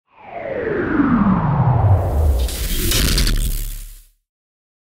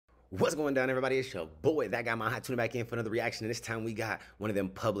What's going down, everybody? It's your boy, That Guy Mile High, tuning back in for another reaction. And this time we got one of them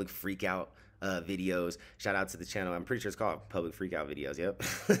public freak out videos. Shout out to the channel. I'm pretty sure it's called public freak out videos. Yep.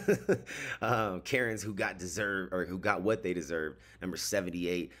 Karens who got deserved, or who got what they deserved. Number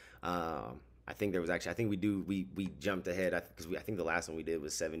 78. I think there was actually, I think we jumped ahead because I think the last one we did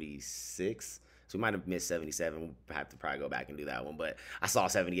was 76. So we might have missed 77. We'll have to probably go back and do that one. But I saw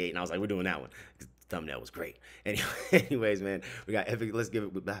 78 and I was like, we're doing that one. The thumbnail was great. Anyways, man, we got epic. Let's give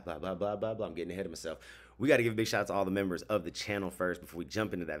it blah, blah, blah, blah, blah, blah. I'm getting ahead of myself. We got to give a big shout out to all the members of the channel first before we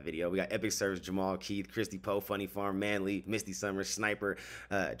jump into that video. We got Epic Service, Jamal, Keith, Christy Poe, Funny Farm, Manly, Misty Summers, Sniper,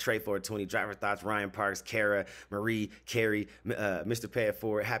 Trey 420, Driver Thoughts, Ryan Parks, Kara, Marie, Carrie, Mr. Pay It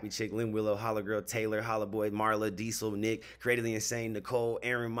Forward, Happy Chick, Lynn Willow, Holla Girl, Taylor, Holla Boy, Marla, Diesel, Nick, Creatively Insane, Nicole,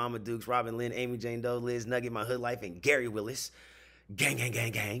 Aaron, Mama Dukes, Robin Lynn, Amy Jane Doe, Liz, Nugget, My Hood Life, and Gary Willis. Gang, gang,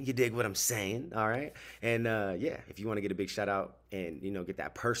 gang, gang. You dig what I'm saying? All right. And yeah, if you want to get a big shout out and, you know, get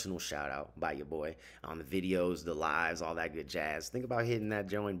that personal shout out by your boy on the videos, the lives, all that good jazz, think about hitting that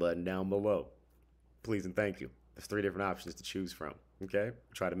join button down below. Please and thank you. There's 3 different options to choose from. Okay.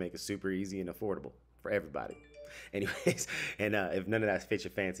 Try to make it super easy and affordable for everybody. Anyways, and if none of that fits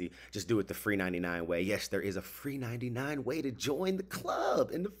your fancy, just do it the free 99 way. Yes, there is a free 99 way to join the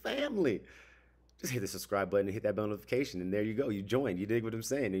club and the family. Just hit the subscribe button and hit that bell notification, and there you go. You joined. You dig what I'm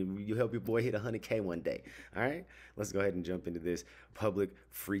saying? And you help your boy hit 100K one day. All right? Let's go ahead and jump into this public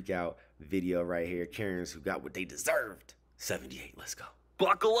freak out video right here. Karens who got what they deserved. 78. Let's go.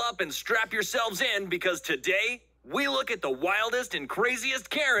 Buckle up and strap yourselves in, because today we look at the wildest and craziest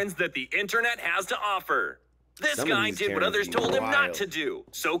Karens that the internet has to offer. This guy did what others told him not to do,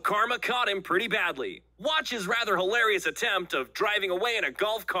 so karma caught him pretty badly. Watch his rather hilarious attempt of driving away in a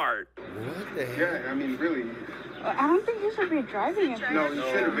golf cart. What the hell? Yeah, I mean, really. I don't think you should be driving it. No, you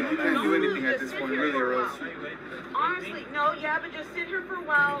should have been. You can't do anything at this point, really, or else. Honestly, no, yeah, but just sit here for a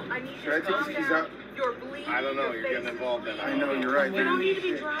while. I need you to calm down. You're bleeding. I don't know, you're getting involved in it. I know, you're right. You don't need to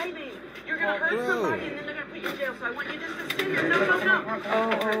be driving. You're going to hurt somebody, and then they're going to put you in jail. So I want you just to sit here. No, no, no.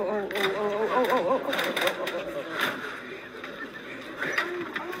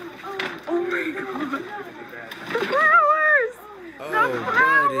 Oh my God. The flowers! The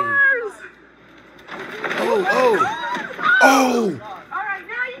flowers! Oh! All right,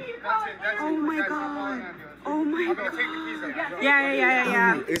 now you need to call it. Oh my God. Oh my God.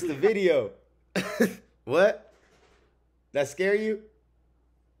 Yeah. It's the video. What? That scare you?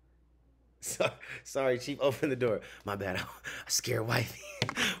 Sorry, Chief, open the door. My bad, I scared wifey.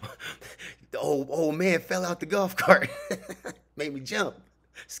 The old man fell out the golf cart. Made me jump.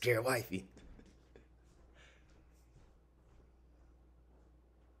 Scared wifey.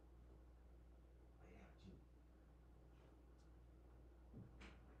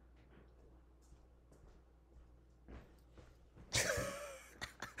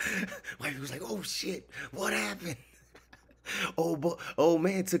 Wifey was like, oh shit, what happened? Old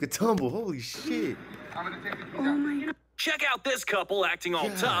man took a tumble. Holy shit. I'm gonna take the keys Oh my God. Check out this couple acting all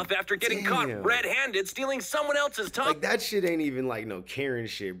tough after getting caught red-handed stealing someone else's top. Like, that shit ain't even like no Karen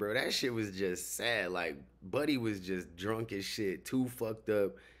shit, bro. That shit was just sad. Like, Buddy was just drunk as shit, too fucked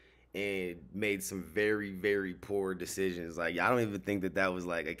up, and made some very, very poor decisions. Like, I don't even think that was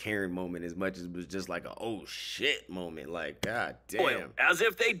like a Karen moment as much as it was just like a oh shit moment. Like, god damn. As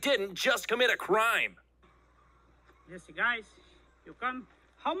if they didn't just commit a crime. This guys, you come.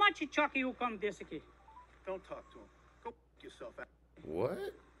 How much chuck you come this key? Don't talk to him. Go f yourself out. What?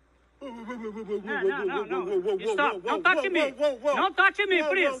 No. You stop. Don't touch me. Don't touch me,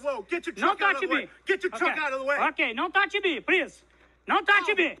 please. Whoa. Get your truck out of the way. Get your truck out of the way. Okay, don't touch me, please. Don't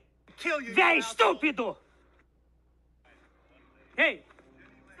touch me. Kill you. Very stúpido. Hey. Is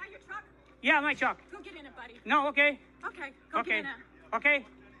that your truck? Yeah, my truck. Go get in it, buddy. No, okay. Okay, go get in it. Okay.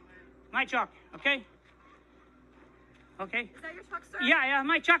 My truck, okay? Okay. Is that your truck, sir? Yeah,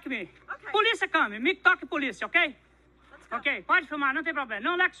 my truck me. Okay. Polícia come. Me toque polícia, okay? Let's go. Ok, pode filmar, não tem problema.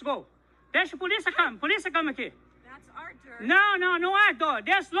 Não, let's go. Deixa a polícia come aqui. That's our dirt. Não é dor.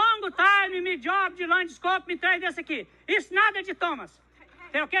 This long time, me job de landscape, me traz desse aqui. Isso nada de Thomas.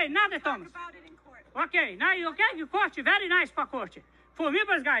 Hey, Okay, nada talk Thomas. about it in court. Okay, now you okay? You court, very nice for court. For me,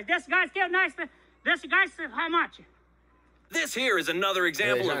 guys, this guy's get nice. This guy's how much? This here is another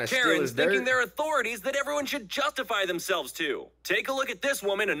example of Karens thinking they're authorities that everyone should justify themselves to. Take a look at this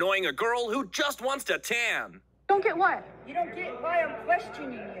woman annoying a girl who just wants to tan. Don't get what? You don't get why I'm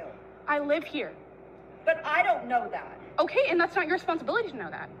questioning you. I live here. But I don't know that. Okay, and that's not your responsibility to know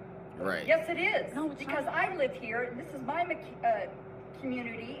that. Right. Yes, it is. No, it's because not. I live here, and this is my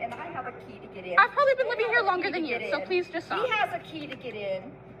community, and I have a key to get in. I've probably been living He here has a longer key than to you, get so in. please just stop. He has a key to get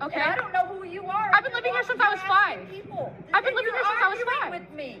in, Okay. And I don't know who you are. I've been living here since I was 5. People. I've been living here since I was 5.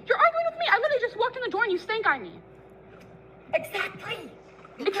 With me. You're arguing with me. I literally just walked in the door and you stank on me. Exactly.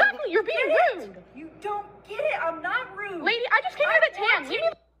 Exactly. You're being rude. You don't get it. I'm not rude. Lady, I just came here to tan. Leave me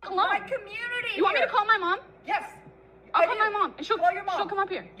alone. My community. You want me to call my mom? Yes. I'll call my mom, and she'll call your mom. She'll come up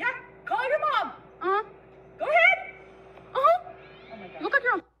here. Yeah. Call your mom. Uh-huh. Go ahead. Uh-huh. Oh my God. You look like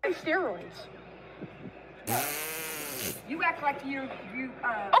you're on steroids. You act like you.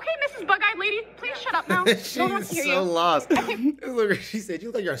 Okay, Mrs. Bug-Eyed Lady, please shut up now. She's no one wants to hear so you. lost. Look, she said, "You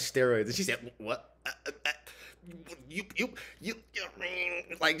look like you're on steroids," and she said, "What? You,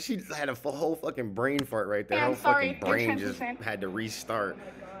 like she had a whole fucking brain fart right there. Yeah, Her I'm sorry. fucking brain You're just translucent. had to restart."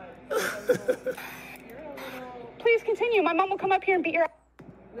 Please continue. My mom will come up here and beat your ass.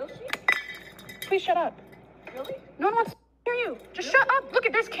 Will she? Please shut up. Really? No one wants to hear you. Just shut up. Look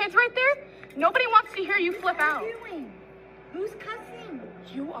at there's kids right there. Nobody wants to hear you flip out. What are you doing? Who's cussing?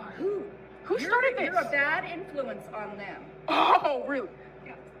 You are. Who? Who started this? You're a bad influence on them. Oh, rude.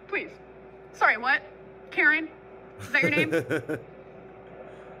 Yeah. Please. Sorry, what? Karen? Is that your name?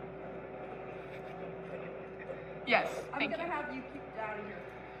 Yes, I'm thank gonna you. have you kicked out of here.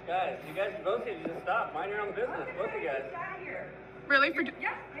 Guys, you guys both need to just stop. Mind your own business, both of you guys. Out of here. Really?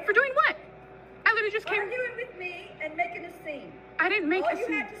 Yeah. For doing what? I literally just came. Arguing with me and making a scene. I didn't make All a you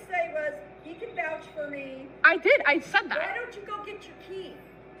scene. had to say was, he can vouch for me. I did. I said Why that. don't you go get your key?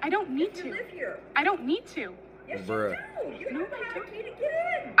 I don't need You to. live here. I don't need to. Yes, Bruh. you do. You No, don't I have don't. a key to get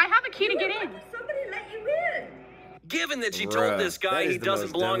in. I have a key to You get would in. let somebody let you in. Given that she Bruh, told this that guy is he the doesn't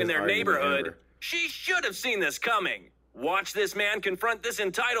most belong in dumbest their argument neighborhood, ever. she should have seen this coming. Watch this man confront this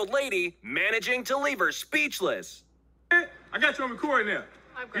entitled lady, managing to leave her speechless. I got you on recording there.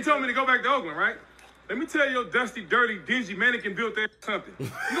 You told me to go back to Oakland, right? Let me tell your dusty, dirty, dingy mannequin built ass something. You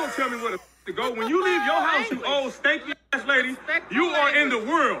don't tell me where to go. When you leave your house, you old stanky ass lady, you are in the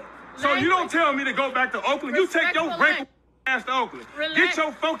world. So you don't tell me to go back to Oakland. You take your break ass to Oakland. Get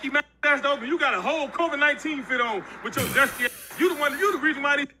your funky ass to Oakland. You got a whole COVID-19 fit on with your dusty ass. You the reason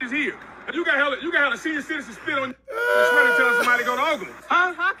why this is here. You got hella senior citizen spit on you. Just running telling somebody to go to Oakland.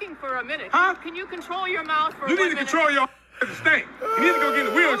 Huh? Talking for a minute. Huh? Can you control your mouth for You 1 need to minute? control your stink. You need to go get in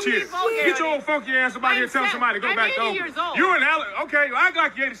the wheelchair. Get your old funky ass about here telling somebody to go I'm back to 80 Oakland. years old. You're an okay, I act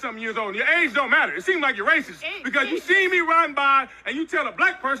like you're 80-something years old. Your age don't matter. It seems like you're racist because you see me riding by and you tell a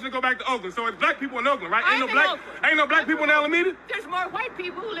black person to go back to Oakland. So it's black people in Oakland, right? Ain't no black people in Alameda? There's more white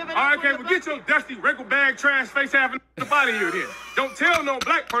people who live in All right, okay, Oakland well, get your dusty, wrinkled bag, trash face having up out of here then. Don't tell no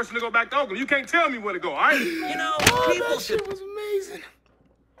black person to go back to Oakland. You can't tell me where to go, all right? You know, people That should shit was amazing.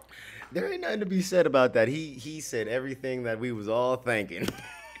 There ain't nothing to be said about that. He said everything that we was all thinking.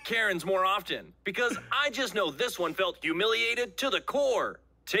 Karens more often, because I just know this one felt humiliated to the core.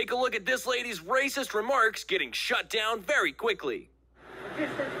 Take a look at this lady's racist remarks getting shut down very quickly.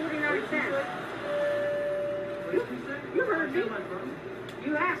 Just said 49 cents. You heard me.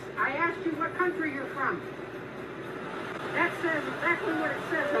 I asked you what country you're from. That says exactly what it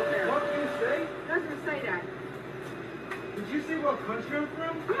says up there. What did you say? Doesn't say that. Did you say what country I'm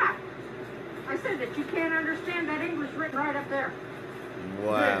from? Yeah. I said that you can't understand that English written right up there.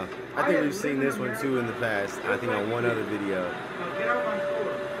 Wow. I think we've seen this one too in the past. I think on one other video. Now get out my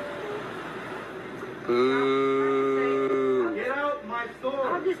store. Boo. Get out my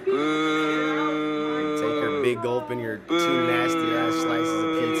store. I'll just be Take your big gulp and your 2 nasty ass slices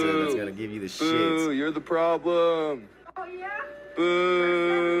of pizza that's gonna give you the shits. You're the problem. Oh, yeah?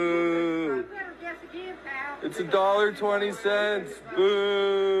 Boo. Better guess again, pal. It's $1.20.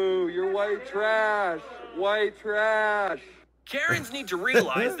 Boo. You're white trash. White trash. Karens need to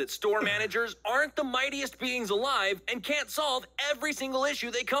realize that store managers aren't the mightiest beings alive and can't solve every single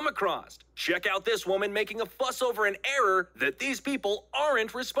issue they come across. Check out this woman making a fuss over an error that these people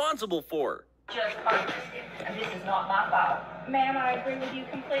aren't responsible for. Just purchased it, and this is not my fault. Ma'am, I agree with you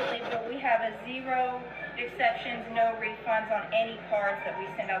completely, but we have a 0 exceptions, no refunds on any cards that we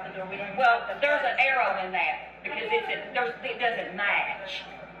send out the door. We don't. Well, there's an arrow in that because it doesn't match.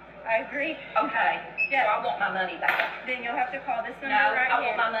 I agree. Okay. Yeah. So I want my money back. Then you'll have to call this number right here. No, I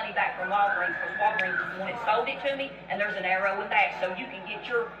want my money back from Walgreens because Walgreens is the one that sold it to me, and there's an arrow in that, so you can get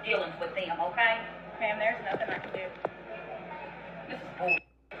your dealings with them, okay? Ma'am, there's nothing I can do. This is bull.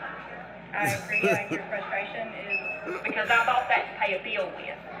 I agree. Your frustration is because I bought that to pay a bill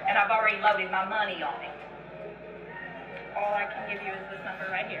with, and I've already loaded my money on it. All I can give you is this number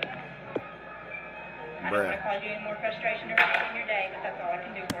right here. I don't want to cause you any more frustration or pain in your day, but that's all I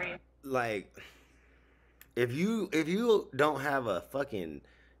can do for you. Like, if you don't have a fucking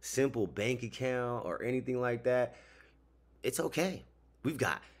simple bank account or anything like that, it's okay. We've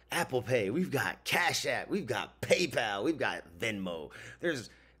got Apple Pay, we've got CashApp, we've got PayPal, we've got Venmo. There's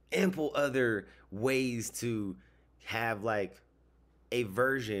ample other ways to have like a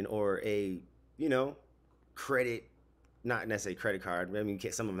version or a, you know, credit, not necessarily credit card. I mean,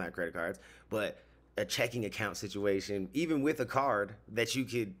 some of them have credit cards, but a checking account situation, even with a card that you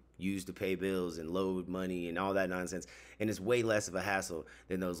could use to pay bills and load money and all that nonsense. And it's way less of a hassle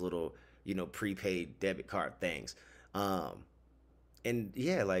than those little, you know, prepaid debit card things. And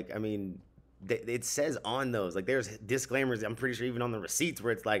yeah, like, I mean, it says on those, like, there's disclaimers, I'm pretty sure even on the receipts,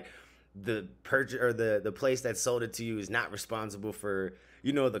 where it's like the purchase or the place that sold it to you is not responsible for,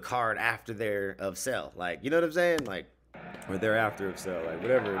 you know, the card after they're of sale. Like, you know what I'm saying? Like, or they're after of sale, like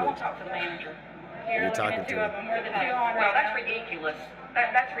whatever it is. Talk to the manager. You're talking to him. Well, that's ridiculous.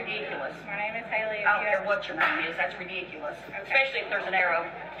 That's ridiculous. My name is Haley. I don't care what your name is. That's ridiculous. Especially if there's an arrow.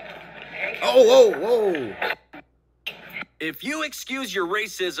 Oh, whoa, whoa. If you excuse your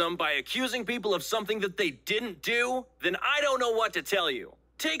racism by accusing people of something that they didn't do, then I don't know what to tell you.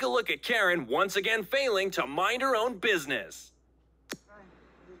 Take a look at Karen once again failing to mind her own business. There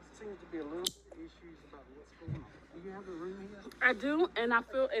seems to be a little bit of issues about what's going on. Do you have a room here? I do, and I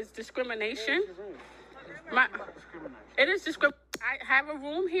feel it's discrimination. Where's your room? It is discrimination. I have a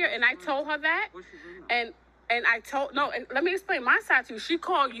room here, and I told her that. What's your room? And I told, no, and let me explain my side to you. She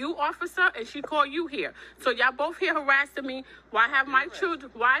called you, officer, and she called you here. So y'all both here harassing me. Why have my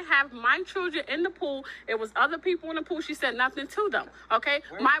children in the pool? It was other people in the pool. She said nothing to them. Okay?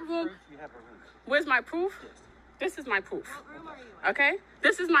 My room. Where's my proof? This is my proof. Okay?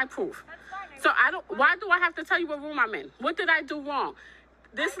 This is my proof. So why do I have to tell you what room I'm in? What did I do wrong?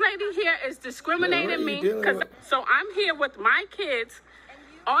 This lady here is discriminating me. So I'm here with my kids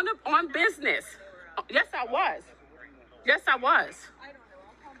on business. Yes, I was. Yes, I was.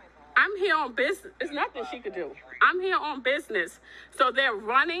 I'm here on business. There's nothing she could do. I'm here on business. So they're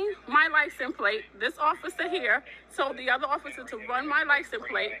running my license plate. This officer here told the other officer to run my license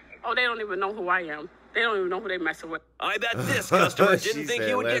plate. Oh, they don't even know who I am. They don't even know who they're messing with. I bet this customer didn't think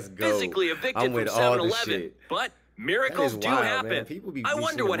he would get physically evicted from 7-Eleven. But miracles do happen. I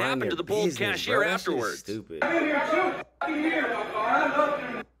wonder what happened to the bold cashier afterwards. Stupid.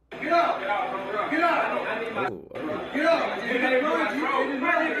 Get out! Get out! Get out! Get out!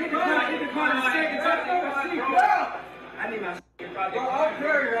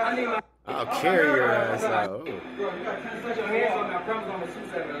 I'll carry your ass out.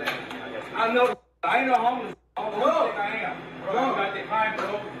 I know. I ain't no homeless. Bro, I am.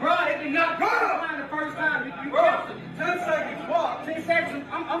 Bro, it did not go the first time. You 10 seconds. What? 10 seconds.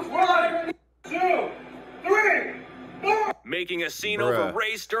 I'm sorry. 2, 3. Making a scene over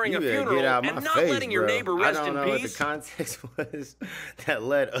race during a funeral and not letting your neighbor rest in peace. I don't know what the context was that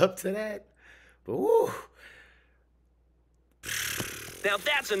led up to that, but woo. Now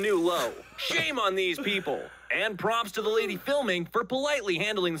that's a new low. Shame on these people. And props to the lady filming for politely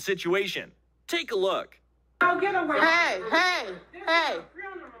handling the situation. Take a look. I'll get away. Hey.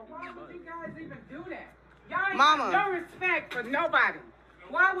 Why would you guys even do that? Y'all ain't Mama. got no respect for nobody.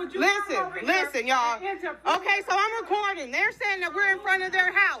 Why would you Listen, y'all. Okay, so I'm recording. They're saying that we're in front of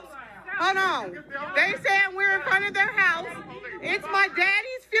their house. Hold on. They saying we're in front of their house. It's my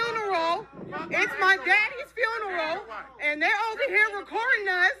daddy's funeral. It's my daddy's funeral. And they're over here recording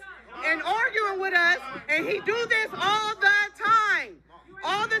us and arguing with us. And he do this all the time.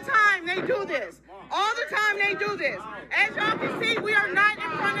 All the time they do this. All the time they do this. As y'all can see, we are not in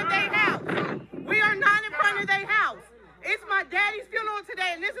front of their house. We are not in front of their house. It's my daddy's funeral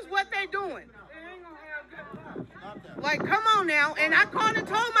today, and this is what they doing. Like, come on now. And I called and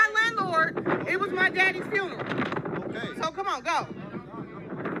told my landlord it was my daddy's funeral. Okay. So come on, go.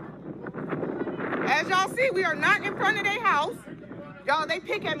 As y'all see, we are not in front of their house. Y'all, they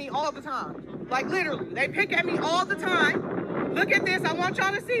pick at me all the time. Like, literally, they pick at me all the time. Look at this. I want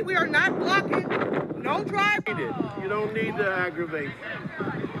y'all to see we are not blocking no driving. You don't need to aggravate.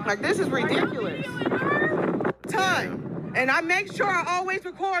 Like, this is ridiculous. Time. And I make sure I always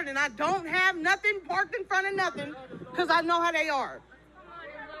record, and I don't have nothing parked in front of nothing, because I know how they are.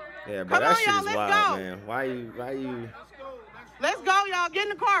 Yeah, but that shit is wild, man. Why you? Let's go, y'all. Get in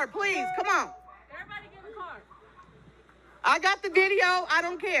the car, please. Come on. Everybody get in the car. I got the video. I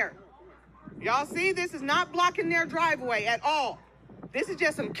don't care. Y'all see, this is not blocking their driveway at all. This is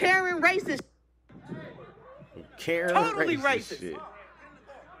just some Karen racist. Karen totally racist. Shit.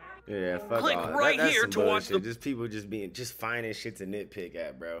 Yeah, fuck Click all. right That's here some to bullshit. watch the just people just finding shit to nitpick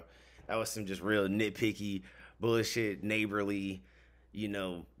at, bro. That was some just real nitpicky bullshit, neighborly, you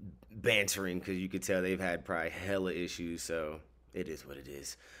know, bantering, because you could tell they've had probably hella issues. So it is what it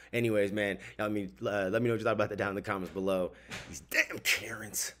is. Anyways, man, let me know what you thought about that down in the comments below. These damn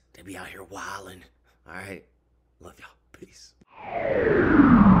Karens, they be out here wilding. All right, love y'all. Peace.